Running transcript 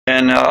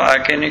And I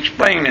can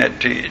explain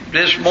that to you.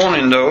 This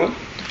morning, though,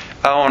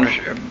 I want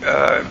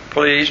to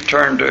please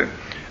turn to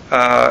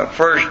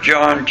 1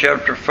 John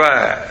chapter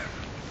 5.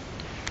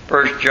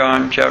 1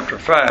 John chapter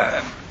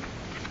 5.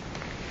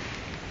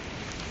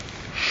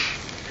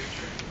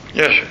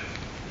 Yes, sir.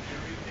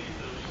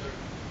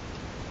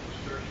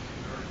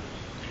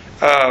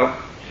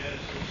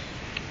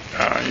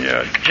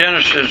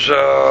 Genesis,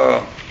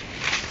 let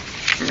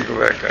me go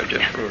back, I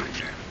just wrote it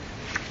down.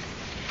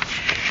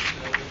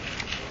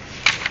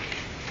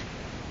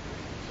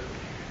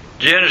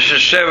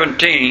 Genesis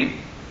 17,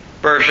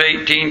 verse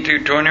 18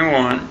 through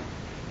 21,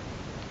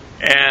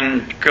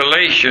 and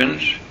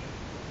Galatians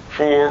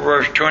 4,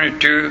 verse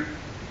 22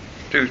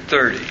 through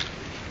 30.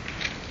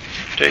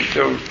 Take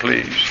those,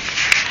 please.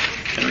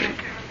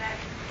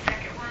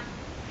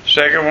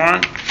 Second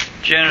one,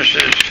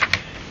 Genesis,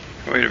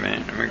 wait a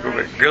minute, let me go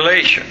back.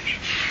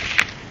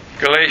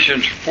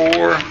 Galatians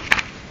 4,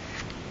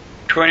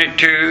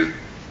 22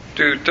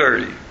 through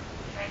 30.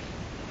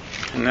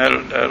 And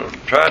that'll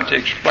try to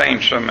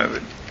explain some of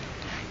it.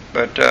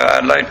 But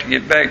I'd like to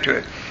get back to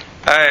it.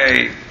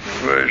 I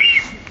was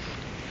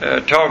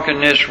talking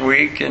this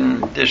week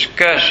and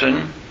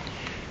discussing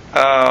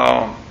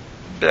how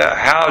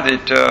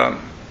that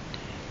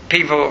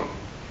people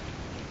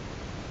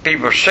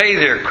say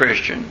they're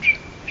Christians,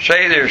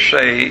 say they're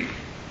saved,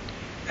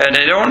 and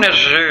they don't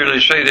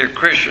necessarily say they're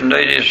Christian,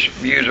 they just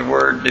use the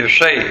word they're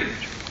saved.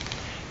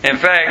 In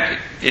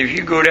fact, if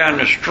you go down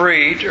the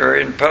street or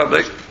in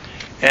public,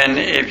 and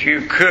if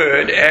you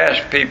could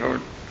ask people,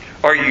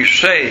 are you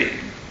saved?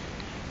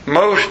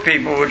 Most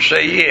people would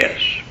say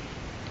yes.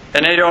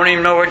 And they don't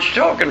even know what you're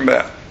talking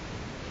about.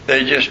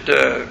 They just,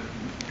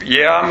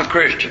 yeah, I'm a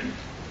Christian.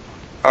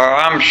 Or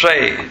I'm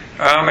saved.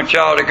 Or I'm a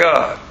child of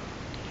God.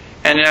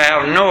 And they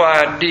have no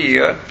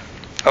idea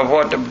of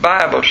what the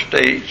Bible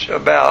states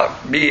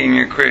about being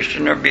a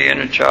Christian or being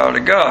a child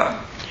of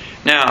God.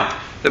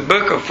 Now, the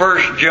book of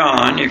 1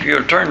 John, if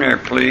you'll turn there,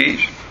 please,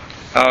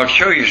 I'll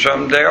show you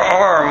something. There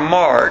are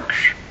marks,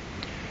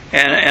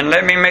 and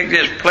let me make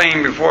this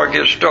plain before I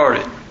get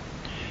started.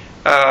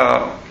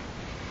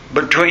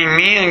 Between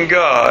me and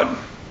God,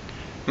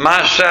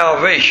 my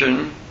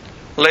salvation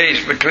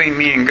lays between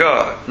me and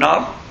God,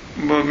 not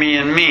with me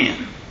and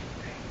men.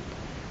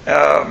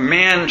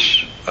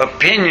 Men's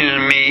opinion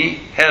of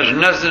me has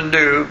nothing to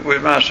do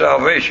with my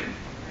salvation.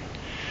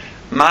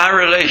 My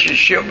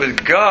relationship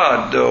with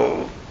God,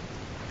 though,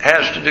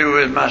 has to do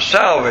with my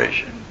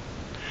salvation.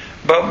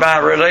 But my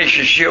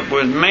relationship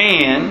with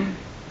man,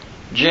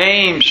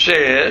 James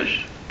says,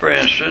 for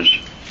instance,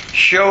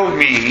 show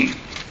me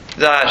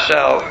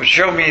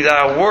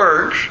thy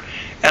works,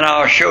 and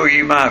I'll show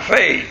you my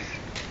faith.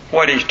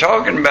 What he's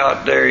talking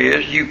about there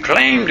is, you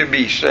claim to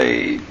be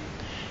saved,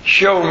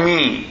 show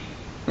me.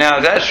 Now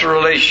that's a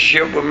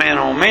relationship with man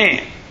on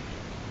man.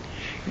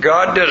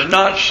 God does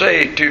not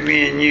say to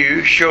me and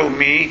you, show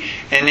me,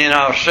 and then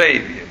I'll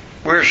save you.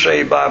 We're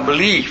saved by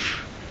belief.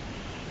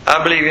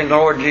 I believe in the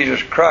Lord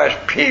Jesus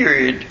Christ,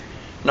 period,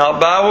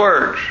 not by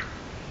works.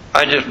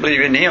 I just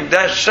believe in Him.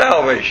 That's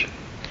salvation.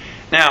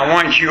 Now,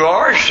 once you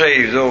are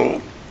saved,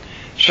 though,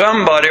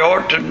 somebody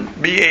ought to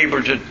be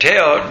able to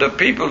tell, the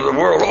people of the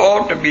world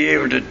ought to be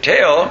able to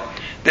tell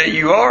that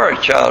you are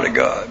a child of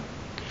God.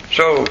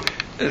 So,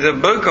 the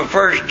book of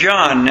 1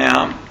 John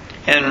now,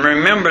 and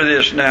remember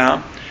this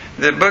now,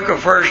 the book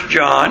of 1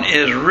 John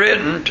is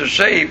written to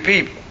save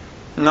people,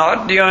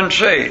 not the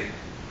unsaved.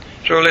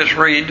 So let's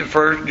read the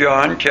 1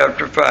 John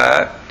chapter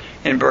 5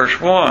 in verse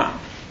 1.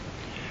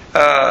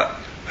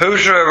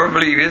 Whosoever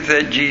believeth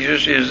that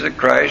Jesus is the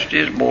Christ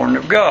is born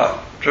of God.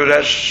 So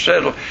that's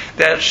settled.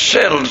 That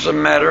settles the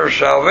matter of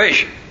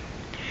salvation.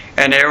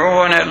 And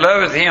everyone that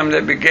loveth him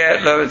that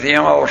begat loveth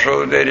him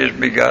also that is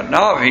begotten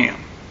of him.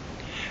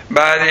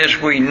 By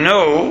this we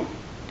know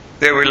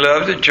that we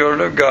love the children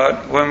of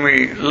God when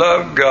we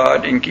love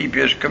God and keep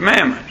His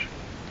commandments.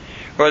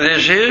 For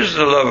this is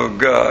the love of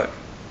God,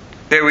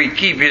 that we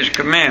keep His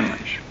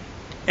commandments,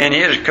 and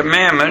His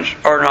commandments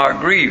are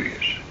not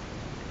grievous.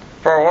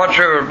 For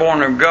whatsoever is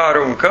born of God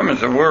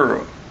overcometh the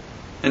world,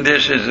 and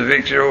this is the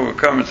victory that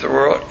overcometh the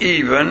world,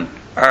 even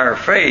our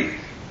faith.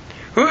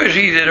 Who is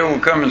he that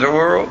overcometh the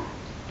world?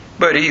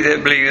 But he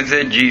that believeth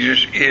that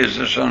Jesus is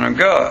the Son of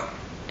God.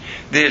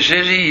 This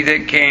is he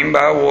that came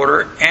by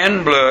water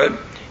and blood,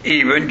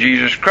 even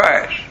Jesus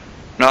Christ.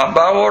 Not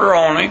by water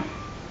only,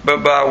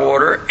 but by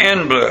water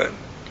and blood.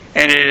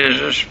 And it is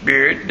the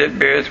Spirit that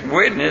beareth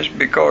witness,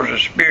 because the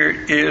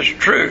Spirit is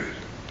truth.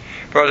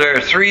 For there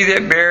are three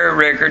that bear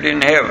record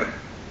in heaven: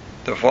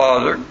 the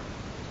Father,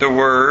 the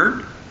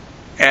Word,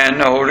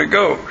 and the Holy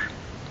Ghost.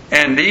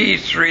 And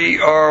these three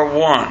are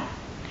one.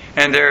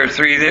 And there are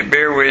three that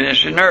bear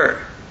witness in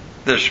earth: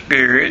 the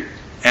Spirit,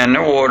 and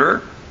the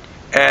water,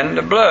 and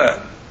the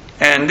blood.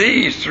 And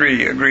these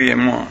three agree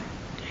in one.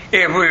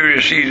 If we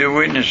receive the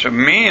witness of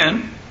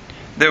men,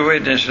 the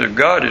witness of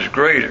God is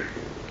greater.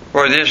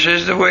 For this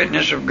is the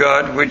witness of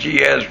God which He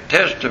has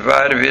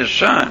testified of His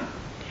Son.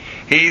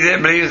 He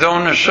that believeth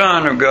on the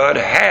Son of God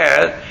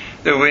hath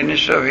the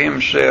witness of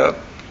Himself.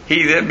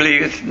 He that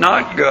believeth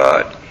not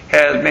God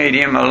hath made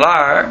him a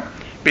liar,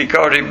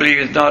 because he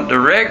believeth not the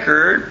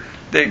record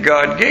that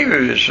God gave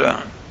of his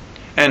Son.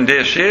 And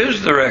this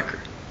is the record,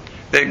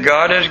 that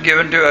God has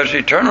given to us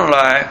eternal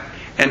life,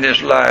 and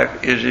this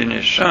life is in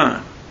his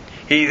Son.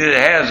 He that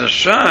has the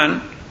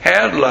Son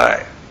has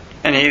life,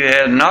 and he that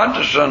has not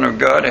the Son of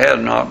God has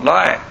not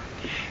life.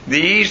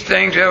 These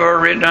things have I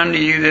written unto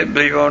you that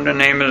believe on the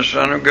name of the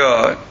Son of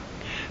God,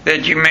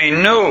 that you may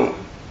know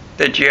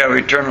that you have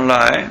eternal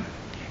life,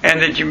 and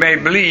that you may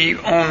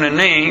believe on the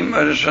name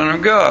of the Son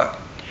of God.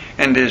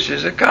 And this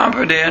is the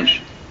confidence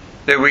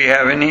that we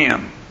have in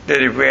him,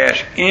 that if we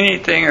ask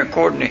anything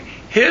according to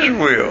his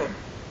will,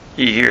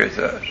 he heareth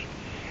us.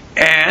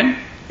 And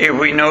if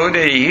we know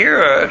that he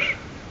heareth us,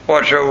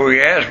 whatsoever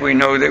we ask, we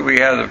know that we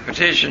have the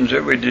petitions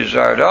that we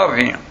desired of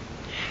him.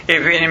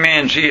 If any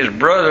man see his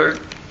brother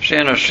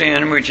sin a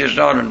sin which is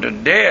not unto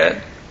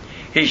death,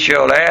 he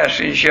shall ask,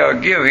 and he shall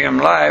give him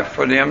life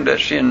for them that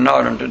sin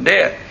not unto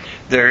death.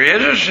 There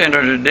is a sin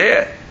unto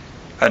death.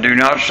 I do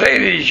not say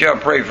that he shall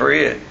pray for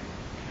it.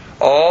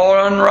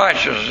 All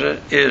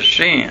unrighteousness is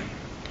sin,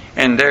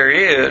 and there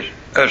is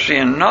a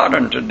sin not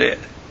unto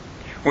death.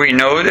 We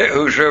know that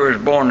whosoever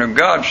is born of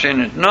God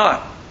sinneth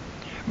not,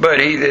 but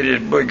he that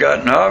is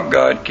begotten of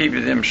God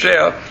keepeth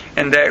himself,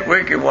 and that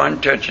wicked one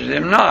toucheth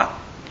him not.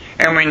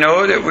 And we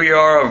know that we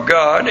are of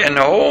God, and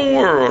the whole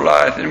world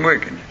lieth in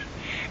wickedness.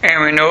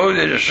 And we know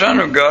that the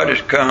Son of God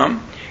is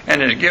come, and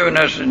has given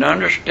us an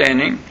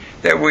understanding,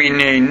 that we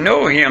may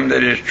know him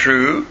that is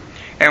true,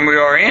 and we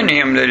are in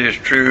him that is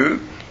true,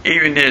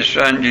 even his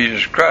Son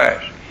Jesus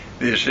Christ.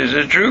 This is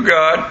the true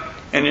God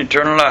and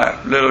eternal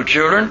life. Little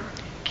children,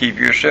 keep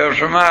yourselves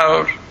from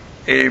idols.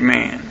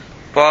 Amen.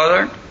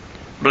 Father,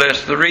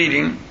 bless the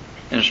reading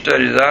and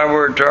study thy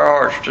word to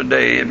our hearts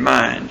today and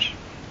minds.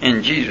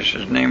 In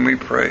Jesus' name we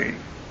pray.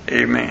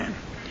 Amen.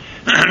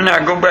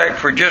 Now go back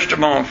for just a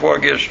moment before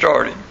I get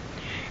started,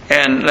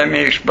 and let me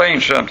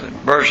explain something.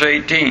 Verse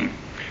 18.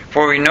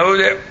 For we know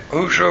that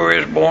whosoever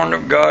is born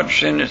of God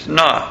sinneth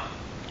not.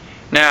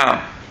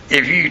 Now,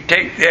 if you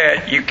take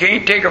that, you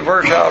can't take a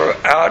verse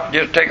out,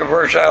 just take a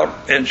verse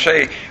out and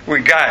say, we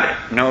got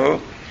it.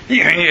 No.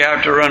 You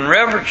have to run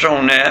reference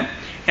on that,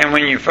 and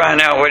when you find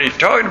out what he's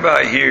talking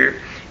about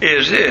here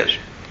is this.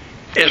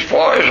 As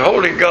far as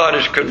holy God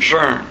is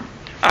concerned,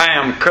 I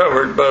am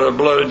covered by the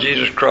blood of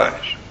Jesus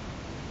Christ.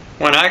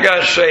 When I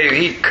got saved,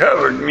 he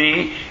covered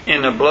me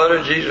in the blood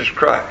of Jesus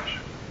Christ.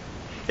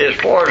 As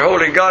far as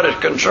holy God is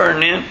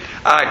concerned, then,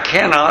 I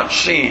cannot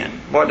sin.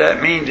 What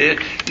that means is,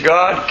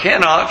 God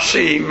cannot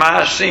see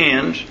my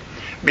sins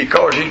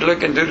because he's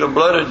looking through the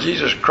blood of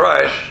Jesus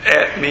Christ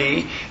at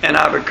me, and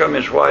I become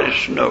as white as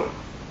snow.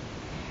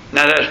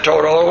 Now that's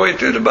taught all the way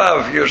through the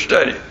Bible if you'll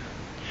study it.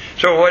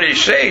 So what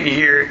he's saying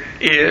here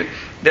is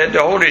that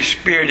the Holy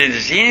Spirit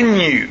is in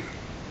you.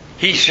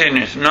 He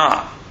sinneth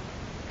not.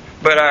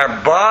 But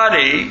our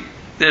body,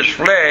 this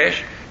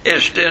flesh,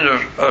 is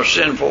still a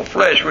sinful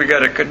flesh we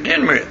got to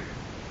contend with.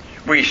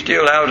 We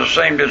still have the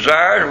same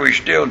desires. We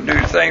still do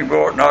things we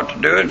ought not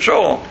to do, and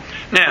so on.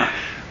 Now,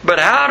 but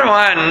how do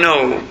I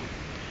know?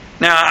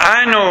 Now,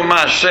 I know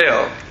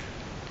myself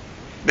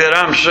that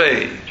I'm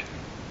saved,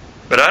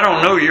 but I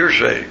don't know you're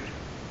saved.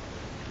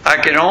 I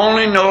can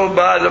only know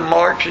by the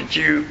marks that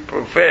you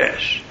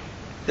profess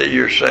that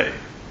you're saved.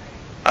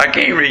 I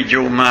can't read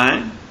your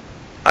mind.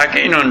 I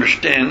can't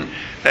understand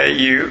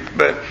you,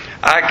 but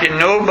I can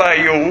know by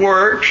your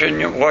works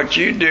and what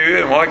you do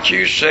and what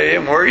you say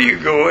and where you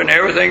go and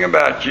everything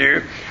about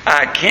you.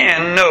 I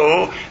can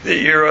know that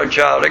you're a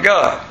child of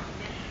God.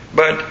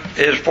 But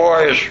as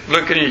far as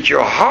looking at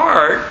your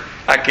heart,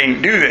 I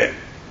can't do that.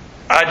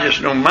 I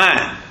just know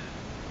mine.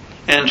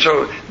 And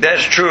so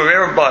that's true of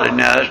everybody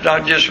now. It's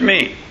not just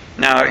me.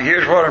 Now,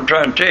 here's what I'm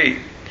trying to tell you.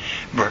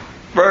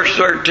 Verse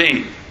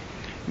 13.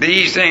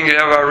 These things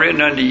have I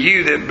written unto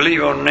you that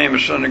believe on the name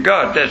of the Son of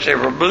God. That's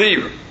every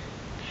believer.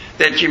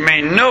 That you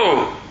may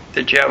know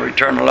that you have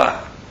eternal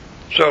life.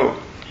 So,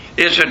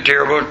 it's a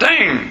terrible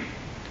thing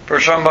for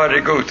somebody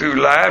to go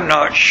through life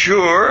not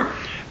sure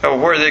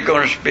of where they're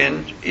going to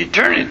spend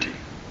eternity.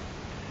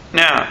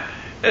 Now,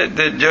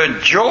 the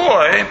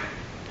joy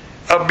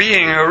of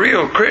being a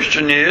real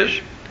Christian is,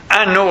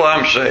 I know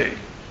I'm saved.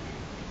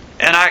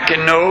 And I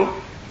can know,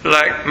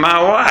 like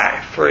my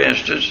wife, for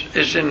instance,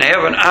 is in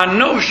heaven. I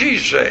know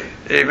she's saved.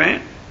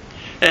 Amen?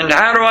 And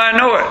how do I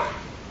know it?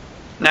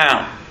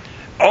 Now,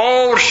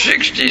 all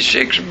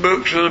 66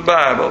 books of the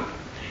Bible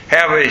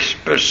have a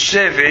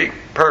specific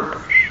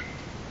purpose.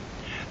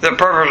 The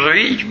purpose of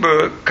each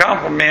book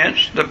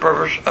complements the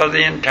purpose of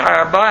the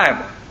entire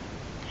Bible.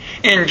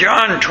 In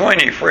John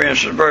 20, for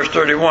instance, verse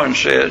 31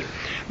 says,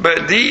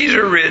 but these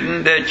are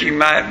written that you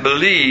might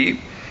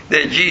believe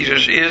that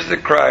Jesus is the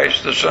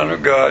Christ, the Son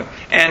of God,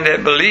 and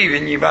that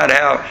believing you might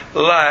have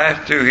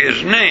life through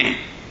his name.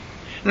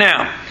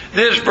 Now,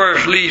 this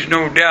verse leaves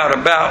no doubt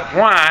about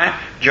why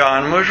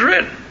John was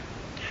written.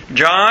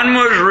 John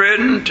was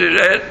written to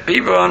let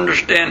people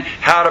understand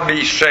how to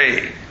be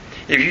saved.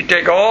 If you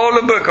take all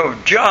the book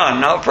of John,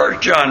 not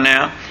 1 John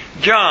now,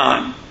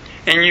 John,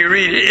 and you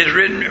read it, it's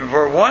written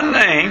for one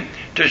thing,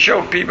 to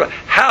show people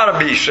how to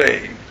be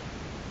saved.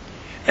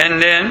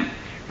 And then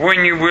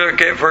when you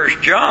look at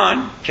 1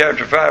 John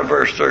chapter 5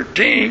 verse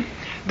 13,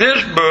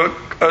 this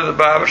book of the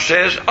Bible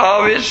says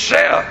of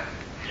itself,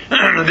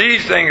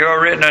 these things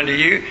are written unto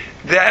you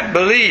that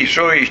believe.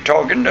 So he's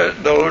talking to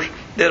those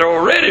that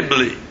already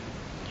believe.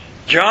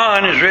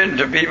 John is written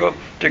to people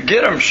to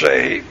get them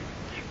saved.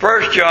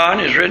 1 John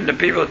is written to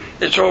people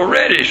that's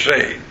already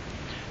saved.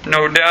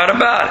 No doubt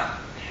about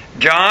it.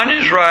 John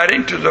is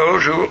writing to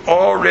those who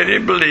already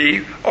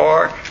believe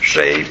or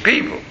saved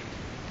people.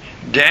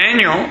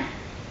 Daniel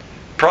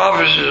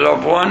prophesies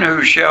of one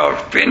who shall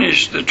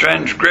finish the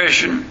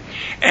transgression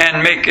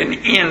and make an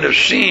end of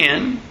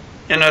sin.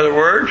 In other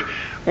words,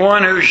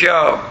 one who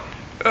shall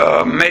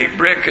make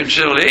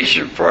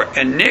reconciliation for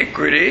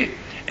iniquity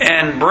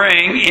and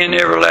bring in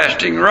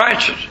everlasting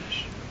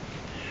righteousness.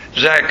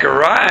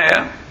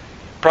 Zechariah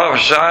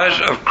prophesies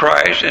of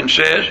Christ and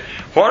says,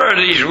 what are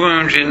these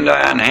wounds in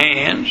thine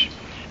hands?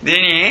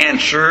 Then he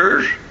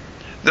answers,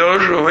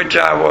 those with which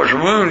I was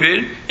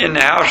wounded in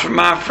the house of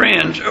my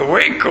friends,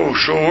 awake, O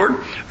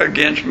sword,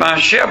 against my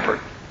shepherd.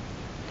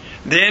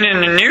 Then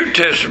in the New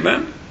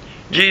Testament,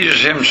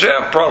 Jesus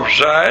himself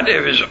prophesied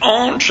of his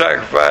own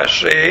sacrifice,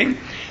 saying,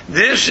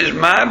 this is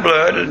my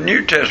blood of the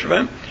New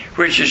Testament,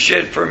 which is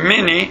shed for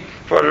many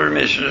for the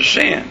remission of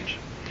sins.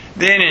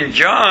 Then in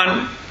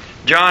John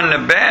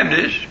the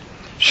Baptist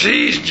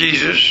sees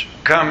Jesus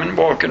coming,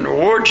 walking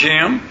towards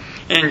him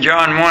in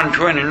John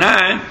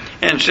 1:29,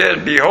 and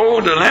says,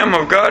 behold, the Lamb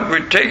of God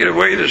which taketh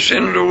away the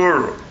sin of the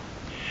world.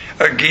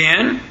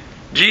 Again,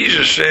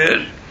 Jesus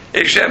says,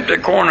 except a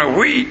corn of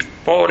wheat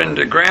fall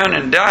into the ground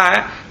and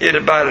die, it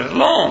abideth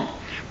long.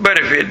 But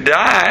if it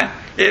die,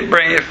 it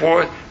bringeth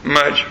forth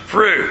much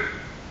fruit.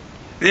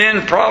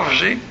 Then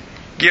prophecy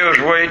gives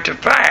way to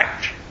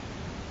fact.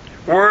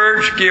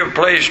 Words give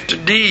place to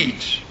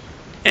deeds.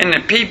 And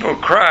the people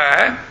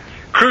cry,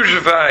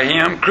 crucify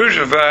him,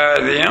 crucify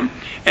them.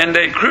 And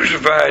they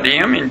crucified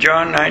him in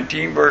John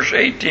 19 verse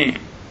 18.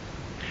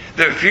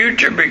 The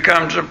future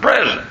becomes the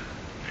present.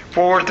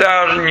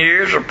 4,000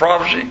 years of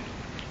prophecy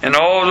and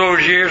all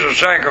those years of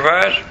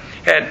sacrifice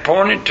had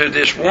pointed to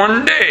this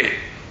one day,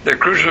 the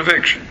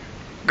crucifixion.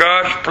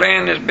 God's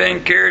plan has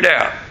been carried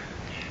out.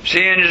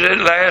 Sin is at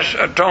last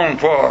atoned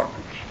for.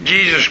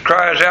 Jesus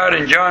cries out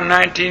in John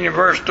 19 and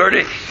verse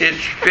 30,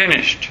 it's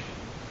finished.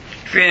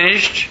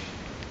 Finished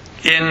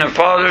in the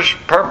Father's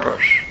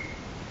purpose.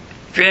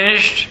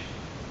 Finished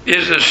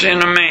is the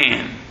sin of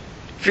man.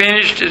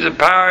 Finished is the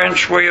power and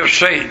sway of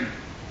Satan.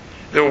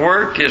 The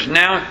work is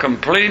now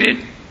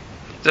completed.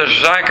 The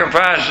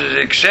sacrifice is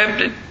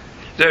accepted.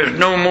 There's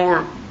no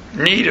more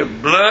need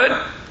of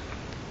blood.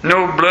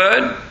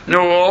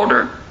 No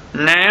altar.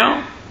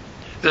 Now,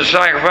 the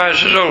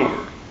sacrifice is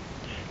over.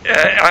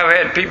 I've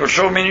had people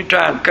so many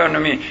times come to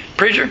me,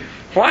 preacher,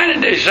 why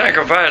did they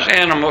sacrifice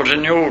animals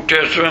in the Old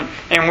Testament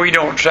and we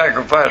don't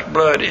sacrifice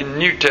blood in the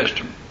New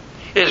Testament?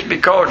 It's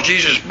because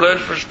Jesus'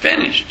 blood was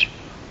finished.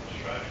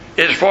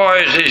 As far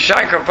as the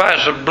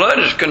sacrifice of blood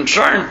is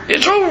concerned,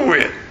 it's over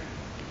with.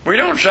 We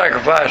don't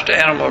sacrifice to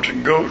animals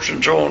and goats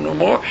and so on no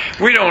more.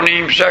 We don't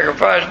even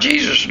sacrifice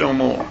Jesus no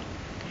more.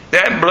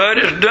 That blood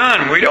is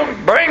done. We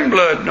don't bring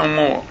blood no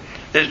more.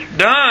 It's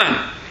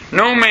done.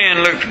 No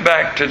man looks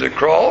back to the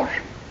cross.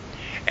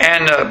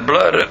 And the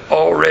blood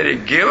already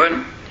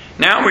given.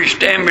 Now we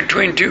stand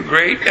between two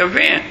great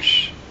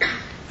events.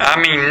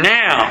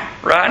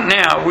 Right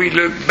now, we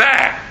look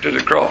back to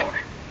the cross.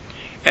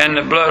 And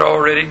the blood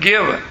already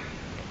given.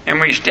 And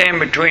we stand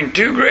between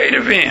two great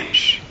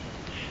events.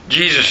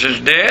 Jesus'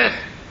 death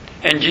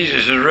and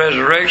Jesus'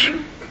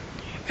 resurrection.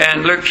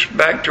 And looks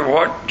back to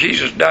what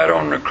Jesus died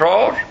on the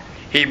cross.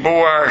 He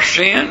bore our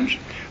sins.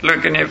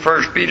 Looking at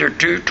 1 Peter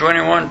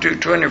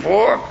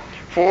 2:21-24,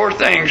 four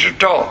things are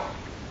taught.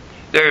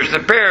 There's the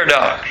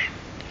paradox.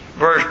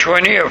 Verse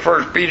 20 of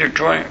 1 Peter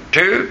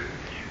 2,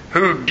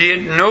 who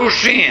did no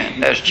sin,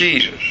 that's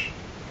Jesus.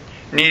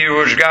 Neither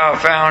was guile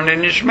found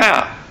in his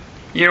mouth.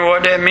 You know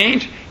what that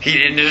means? He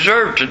didn't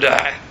deserve to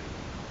die.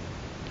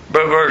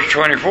 But verse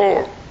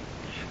 24,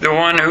 the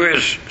one who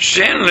is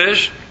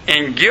sinless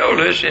and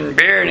guiltless in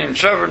bearing and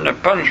suffering the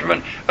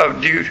punishment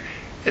of due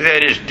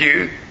that is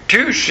due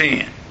to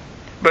sin.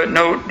 But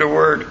note the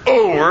word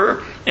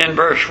over in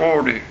verse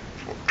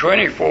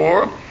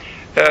 24.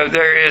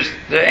 There is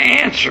the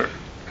answer.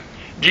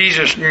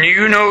 Jesus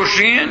knew no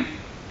sin,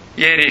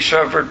 yet he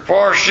suffered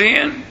for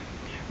sin,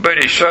 but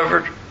he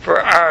suffered for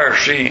our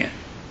sin.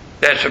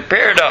 That's a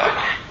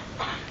paradox.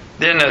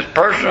 Then the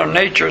personal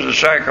nature of the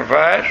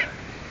sacrifice,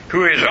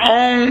 who his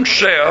own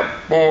self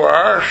bore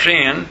our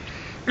sin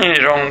in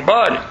his own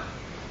body.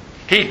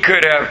 He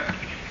could have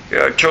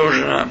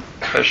chosen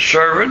a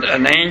servant,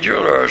 an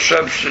angel, or a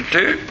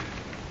substitute,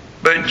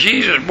 but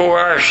Jesus bore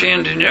our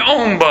sins in his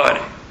own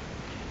body.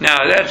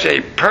 Now that's a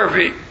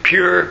perfect,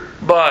 pure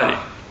body.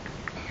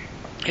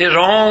 His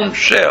own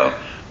self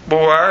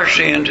bore our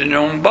sins in his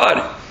own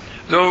body.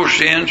 Those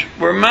sins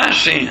were my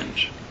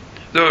sins.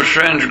 Those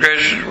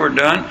transgressions were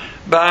done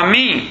by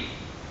me.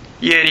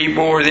 yet he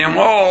bore them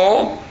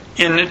all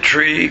in the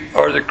tree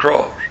or the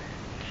cross.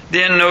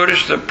 Then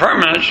notice the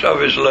permanence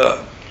of his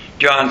love.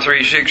 John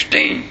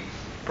 3:16.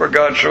 For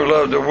God so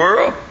loved the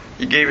world,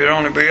 he gave his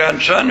only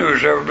begotten Son,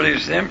 whosoever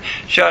believes in him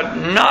shall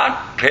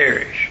not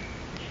perish.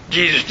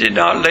 Jesus did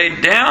not lay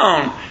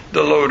down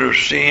the load of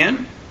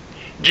sin.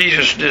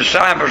 Jesus'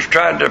 disciples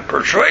tried to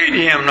persuade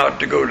him not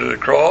to go to the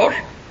cross,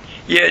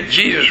 yet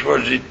Jesus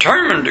was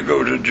determined to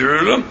go to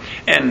Jerusalem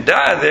and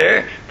die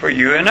there for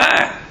you and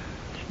I.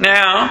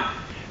 Now,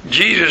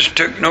 Jesus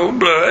took no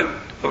blood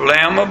of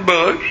lamb or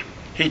bullocks.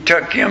 He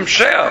took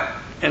himself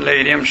and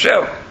laid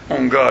himself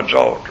on God's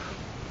altar.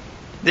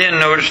 Then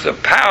notice the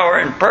power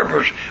and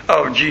purpose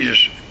of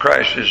Jesus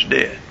Christ's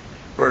death.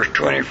 Verse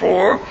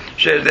 24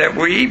 says that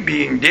we,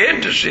 being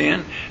dead to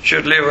sin,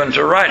 should live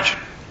unto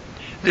righteousness.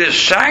 This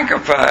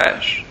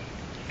sacrifice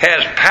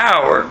has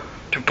power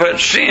to put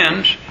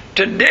sins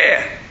to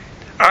death.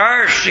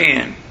 Our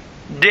sin,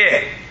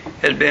 death,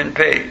 has been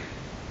paid.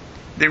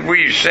 That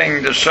we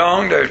sing the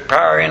song, there's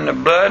power in the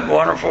blood,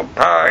 wonderful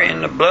power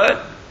in the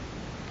blood.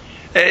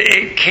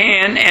 It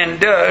can and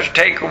does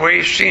take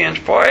away sins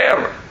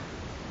forever.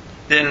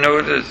 Then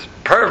notice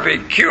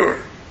perfect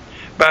cure,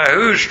 by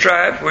whose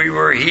stripes we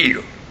were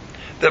healed.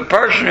 The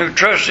person who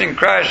trusts in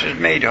Christ is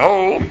made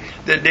whole,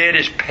 the debt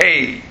is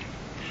paid.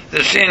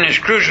 The sin is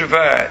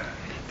crucified.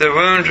 The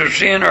wounds of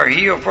sin are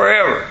healed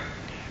forever,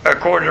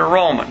 according to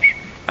Romans.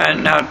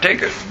 And now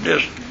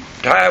just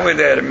tie with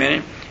that a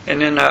minute, and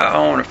then I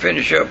want to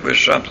finish up with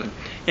something.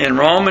 In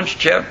Romans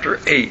chapter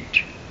 8.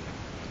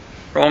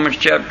 Romans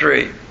chapter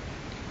 8.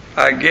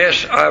 I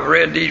guess I've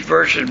read these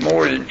verses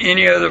more than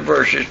any other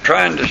verses,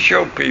 trying to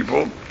show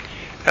people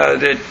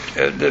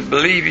that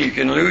believe you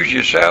can lose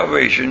your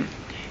salvation.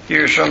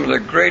 Here are some of the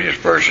greatest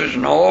verses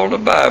in all the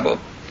Bible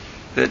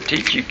that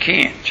teach you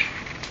can't,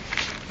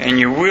 and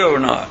you will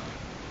not.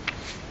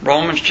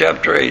 Romans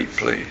chapter 8,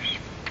 please.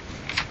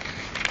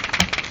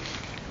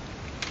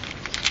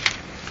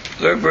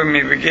 Look with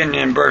me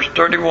beginning in verse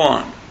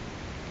 31.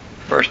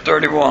 Verse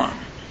 31.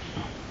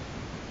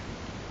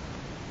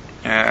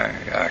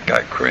 I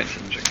got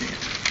Corinthians again.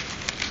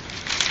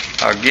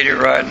 I'll get it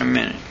right in a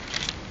minute.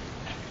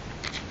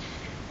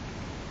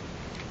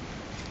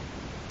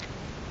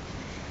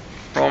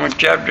 Romans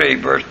chapter 8,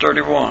 verse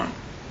 31.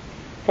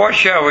 What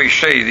shall we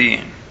say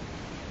then?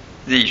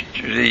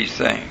 These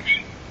things.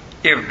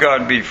 If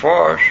God be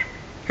for us,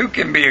 who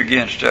can be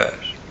against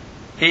us?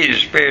 He that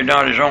spared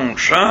not his own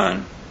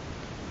Son,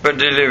 but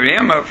delivered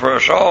him up for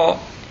us all,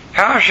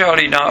 how shall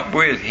he not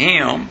with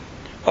him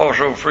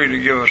also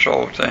freely give us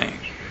all things?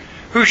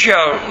 Who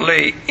shall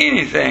lay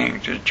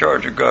anything to the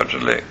charge of God's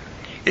elect?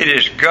 It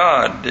is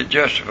God that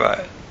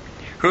justifieth.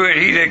 Who is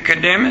he that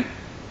condemneth?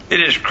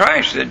 It is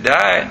Christ that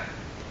died,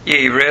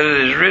 yea, rather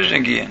is risen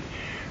again,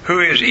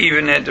 who is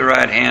even at the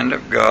right hand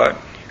of God,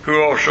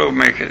 who also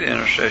maketh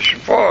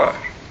intercession for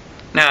us.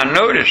 Now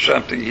notice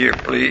something here,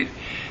 please.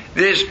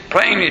 This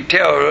plainly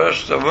tells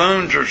us the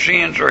wounds of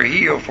sins are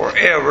healed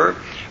forever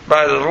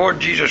by the Lord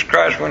Jesus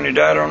Christ when he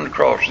died on the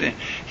cross. Then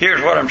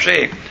here's what I'm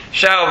saying.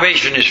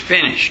 Salvation is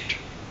finished.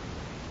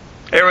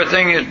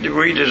 Everything that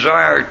we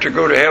desire to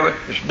go to heaven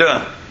is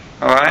done.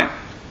 Alright?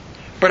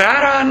 But how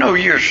do I know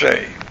you're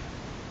saved?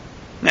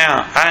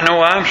 Now, I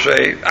know I'm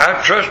saved.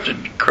 I've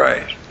trusted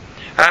Christ.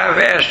 I've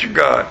asked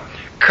God,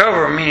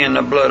 cover me in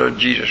the blood of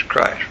Jesus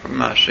Christ for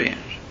my sins.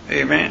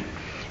 Amen?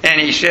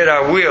 And he said,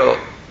 I will,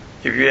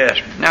 if you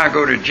ask me. Now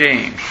go to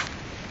James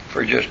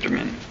for just a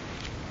minute.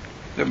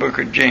 The book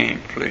of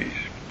James, please.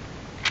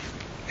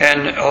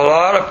 And a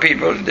lot of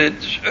people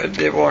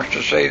that wants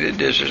to say that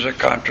this is a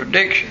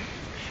contradiction.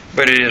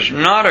 But it is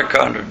not a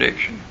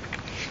contradiction.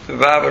 The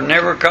Bible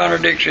never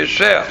contradicts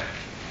itself.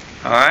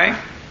 Alright?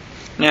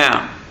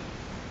 Now,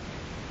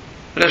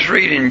 let's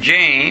read in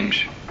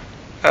James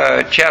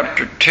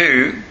chapter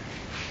 2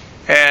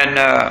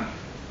 and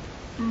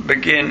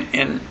begin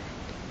in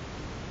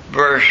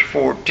verse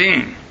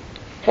 14.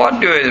 What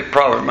doeth it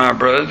profit, my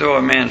brother, though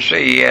a man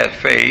say he hath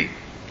faith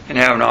and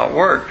have not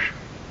works?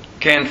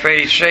 Can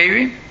faith save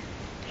him?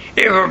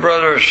 If a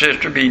brother or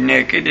sister be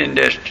naked and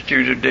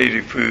destitute of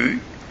daily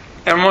food,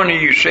 and one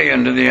of you say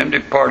unto them,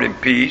 depart in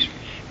peace,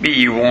 be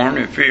ye warmed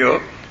and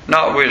filled,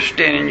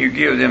 notwithstanding you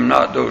give them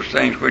not those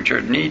things which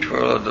are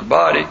needful of the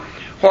body,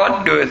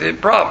 what doeth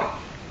it profit?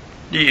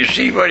 Do you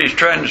see what he's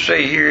trying to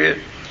say here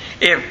is,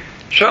 if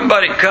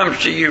somebody comes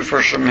to you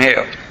for some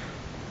help,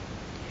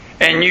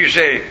 and you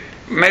say,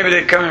 maybe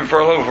they're coming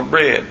for a loaf of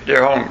bread,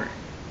 they're hungry,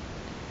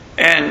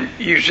 and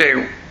you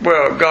say,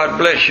 well, God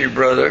bless you,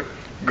 brother,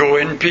 go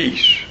in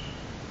peace.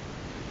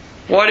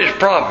 What is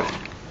profit?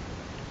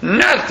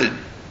 Nothing.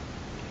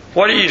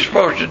 What are you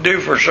supposed to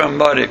do for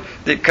somebody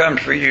that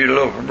comes for you to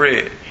loaf of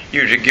bread?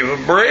 You're to give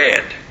them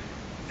bread.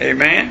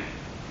 Amen?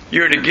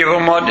 You're to give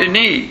them what they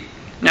need.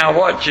 Now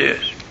watch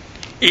this.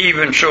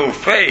 Even so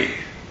faith.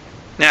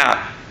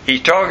 Now,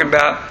 he's talking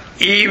about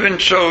even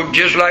so,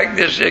 just like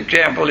this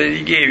example that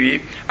he gave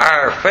you,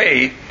 our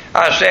faith.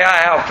 I say I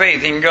have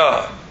faith in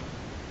God.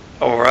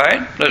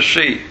 Alright? Let's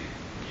see.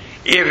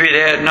 If it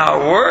had not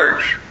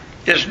works,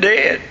 it's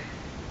dead.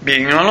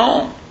 being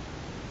alone.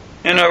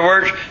 In other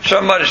words,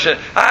 somebody said,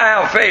 I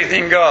have faith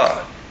in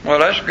God. Well,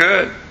 that's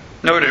good.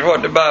 Notice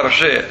what the Bible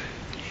says.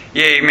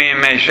 Yea,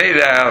 men may say,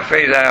 thou have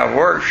faith, thou have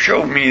works.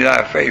 Show me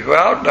thy faith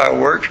without thy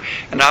works,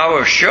 and I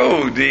will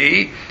show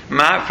thee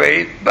my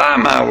faith by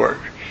my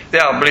works.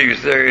 Thou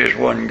believest there is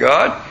one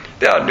God,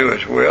 thou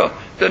doest well.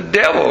 The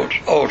devils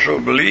also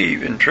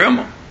believe and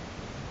tremble.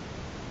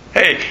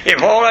 Hey,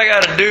 if all I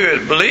got to do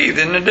is believe,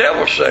 then the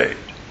devil's saved.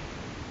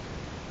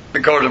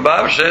 Because the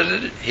Bible says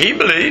that he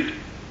believed.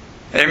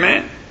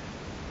 Amen.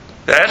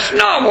 That's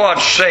not what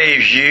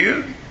saves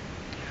you.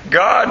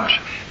 God,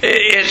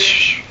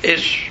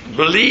 it's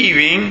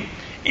believing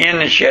in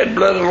the shed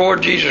blood of the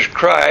Lord Jesus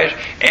Christ,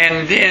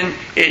 and then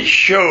it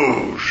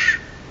shows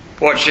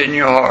what's in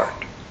your heart.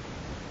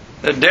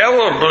 The devil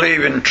will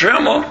believe and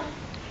tremble.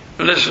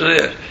 Listen to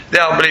this.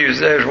 Thou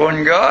believest there is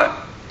one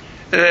God.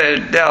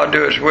 Thou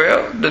doest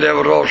well. The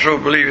devil will also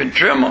believe and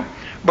tremble.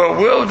 But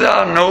wilt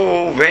thou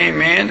know, O vain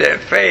man,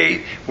 that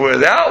faith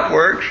without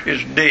works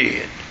is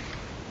dead?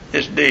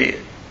 It's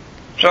dead.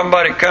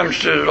 Somebody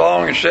comes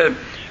along and said,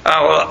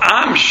 well,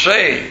 I'm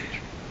saved.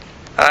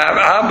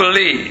 I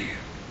believe.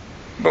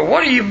 But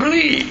what do you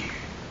believe?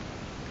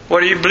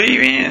 What do you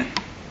believe in?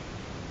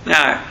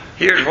 Now,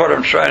 here's what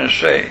I'm trying to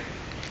say.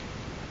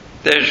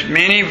 There's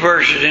many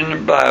verses in the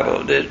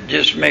Bible that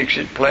just makes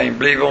it plain.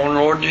 Believe on the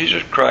Lord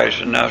Jesus Christ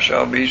and thou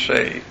shalt be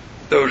saved.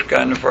 Those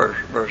kind of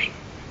verses.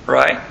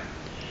 Right?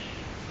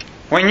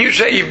 When you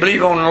say you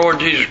believe on the Lord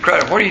Jesus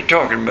Christ, what are you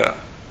talking about?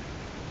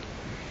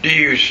 Do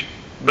you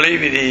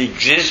believe that He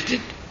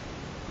existed?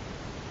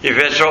 If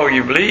that's all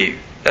you believe,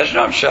 that's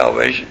not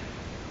salvation.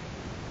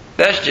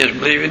 That's just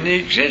believing He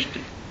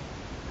existed.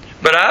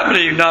 But I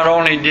believe not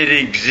only did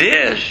He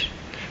exist,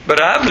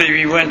 but I believe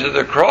He went to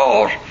the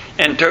cross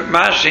and took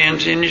my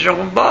sins in His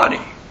own body.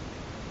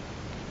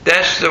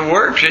 That's the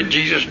works that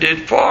Jesus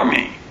did for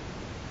me.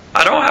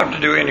 I don't have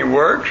to do any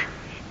works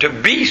to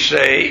be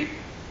saved,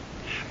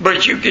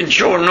 but you can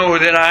sure know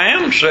that I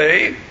am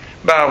saved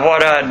by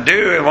what I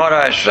do and what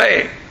I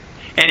say.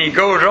 And he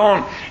goes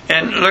on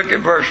and look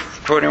at verse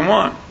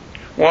 21.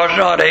 Was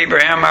not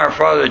Abraham our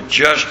father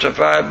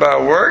justified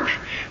by works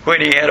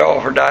when he had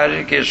offered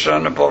Isaac his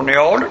son upon the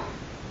altar?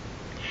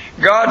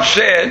 God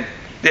said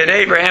that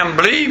Abraham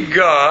believed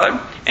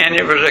God and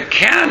it was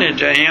accounted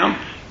to him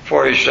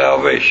for his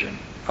salvation.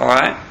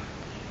 Alright?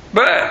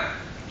 But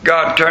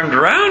God turned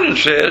around and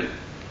said,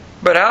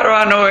 but how do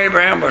I know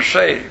Abraham was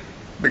saved?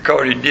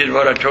 Because he did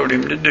what I told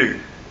him to do.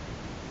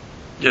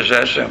 Just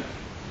that simple.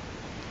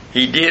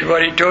 He did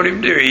what He told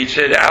him to do. He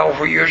said,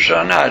 offer your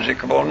son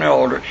Isaac upon the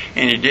altar,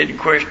 and he didn't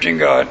question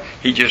God.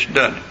 He just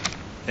done it.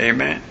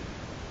 Amen.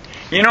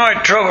 You know,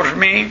 it troubles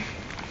me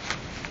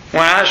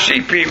when I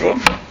see people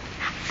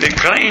that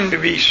claim to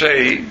be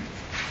saved,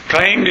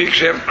 claim to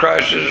accept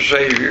Christ as a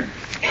Savior.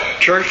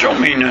 Church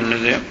don't mean nothing to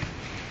them.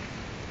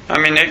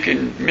 I mean, they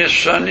can miss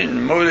Sunday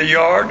and mow the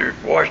yard or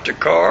wash the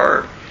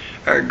car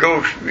or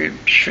go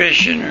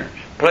fishing or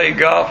play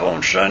golf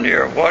on Sunday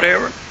or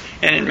whatever,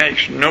 and it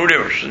makes no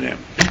difference to them.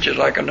 It's just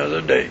like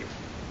another day.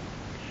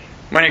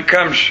 When it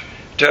comes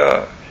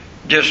to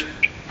just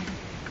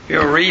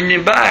reading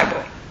the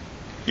Bible,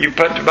 you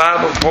put the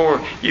Bible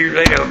before you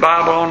lay a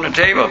Bible on the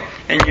table,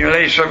 and you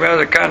lay some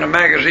other kind of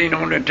magazine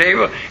on the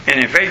table,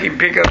 and if they can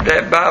pick up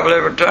that Bible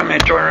every time they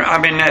turn,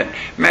 that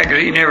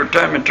magazine every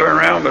time they turn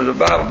around, with the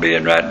Bible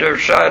being right there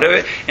side of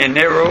it, and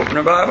never open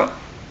the Bible,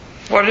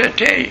 what does it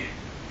tell you?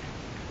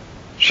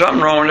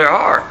 Something wrong with their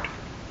heart.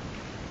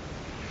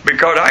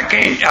 Because I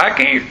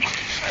can't,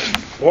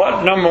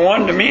 what number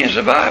one to me is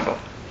the Bible.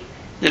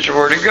 It's the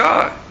Word of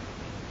God.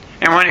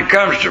 And when it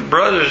comes to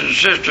brothers and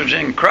sisters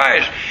in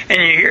Christ, and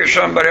you hear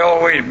somebody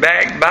always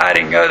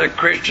backbiting other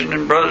Christians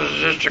and brothers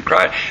and sisters in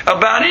Christ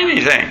about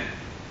anything,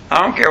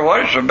 I don't care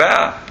what it's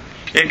about.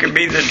 It could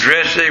be the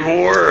dress they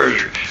wore, or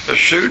the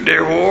suit they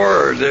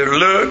wore, or their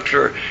looks,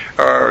 or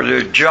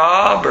their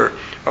job, or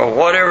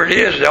whatever it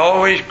is. They're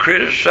always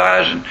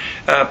criticizing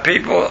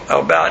people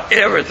about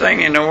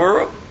everything in the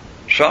world.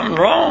 Something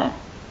wrong.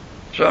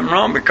 Something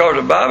wrong, because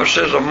the Bible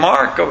says a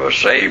mark of a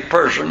saved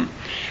person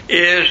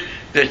is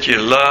that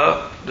you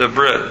love the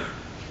brother.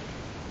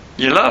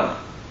 You love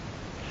them.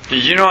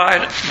 Did you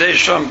know there's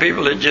some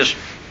people that just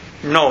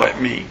know at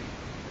me?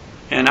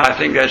 And I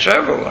think that's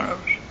every one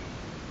of us.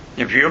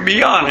 If you'll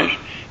be honest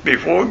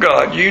before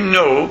God, you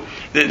know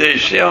that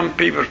there's some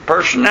people's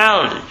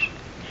personalities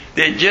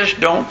that just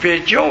don't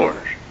fit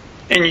yours.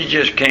 And you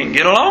just can't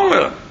get along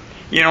with them.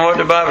 You know what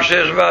the Bible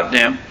says about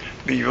them?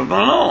 Leave them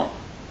alone.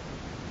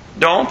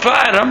 Don't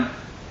fight them.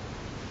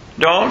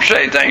 Don't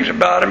say things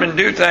about them and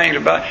do things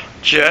about them.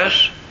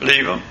 Just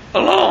leave them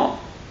alone.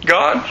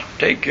 God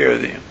take care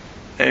of them.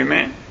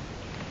 Amen.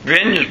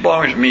 Vengeance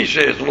belongs to me,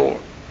 says the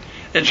Lord.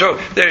 And so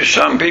there's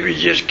some people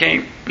you just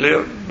can't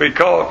live,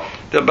 because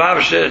the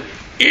Bible says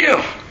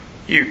if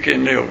you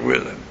can live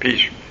with them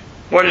peacefully.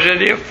 What is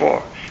it if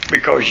for?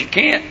 Because you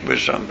can't with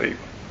some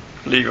people.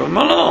 Leave them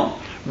alone.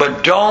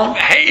 But don't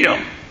hate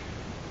them.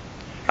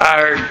 I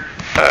heard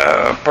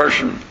a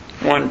person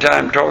one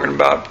time talking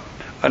about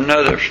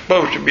another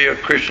supposed to be a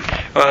Christian,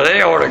 well,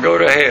 they ought to go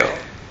to hell.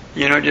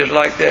 Just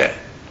like that.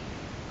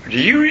 Do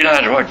you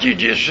realize what you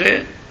just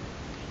said?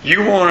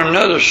 You want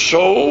another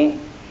soul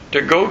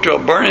to go to a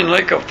burning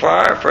lake of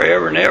fire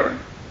forever and ever?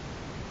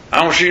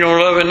 I don't see no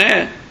love in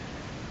that.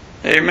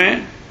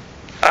 Amen?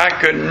 I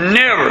could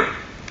never.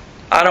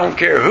 I don't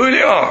care who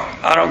they are.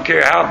 I don't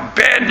care how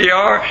bad they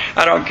are.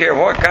 I don't care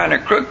what kind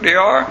of crook they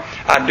are.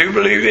 I do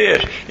believe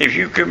this. If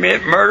you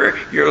commit murder,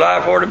 your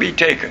life ought to be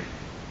taken.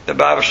 The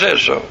Bible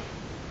says so.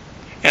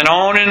 And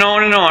on and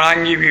on and on. I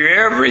can give you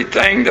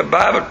everything the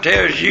Bible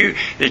tells you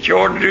that you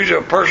ought to do to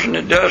a person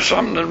that does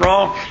something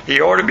wrong.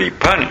 He ought to be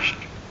punished.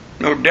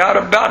 No doubt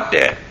about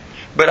that.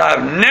 But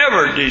I've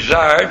never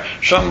desired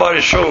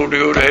somebody's soul to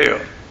go to hell.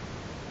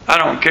 I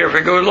don't care if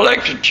they go to the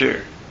electric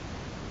chair.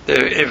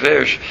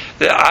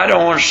 I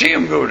don't want to see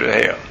them go to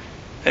hell.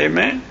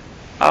 Amen?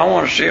 I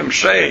want to see them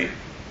saved.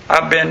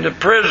 I've been to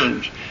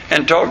prisons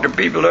and talked to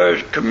people that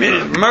have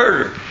committed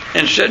murder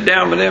and sat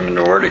down with them in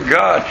the Word of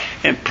God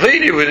and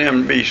pleaded with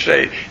them to be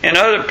saved. And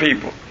other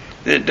people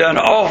that done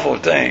awful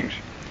things.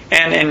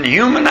 And in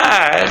human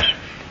eyes,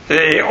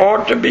 they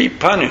ought to be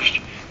punished.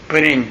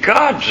 But in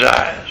God's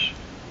eyes,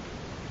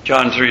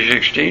 John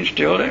 3:16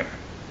 still there.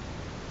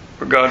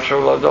 For God so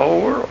loved the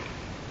whole world.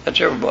 That's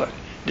everybody.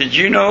 Did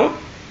you know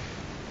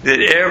that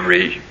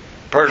every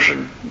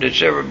person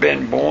that's ever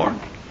been born,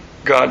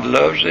 God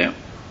loves them?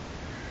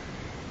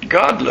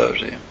 God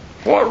loves them.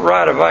 What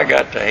right have I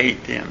got to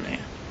hate them then?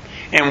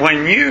 And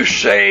when you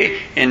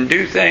say and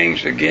do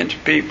things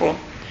against people,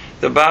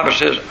 the Bible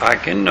says, I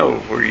can know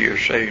whether you're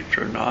saved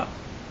or not.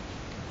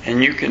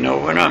 And you can know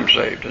when I'm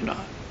saved or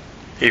not.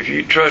 If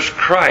you trust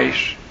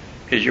Christ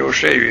as your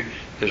Savior,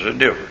 there's a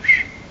difference.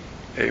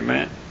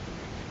 Amen.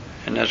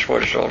 And that's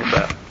what it's all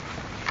about.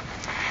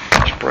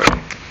 Let's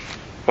pray.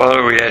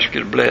 Father, we ask you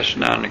to bless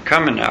now in the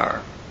coming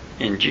hour.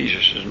 In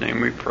Jesus'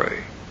 name we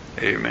pray.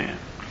 Amen.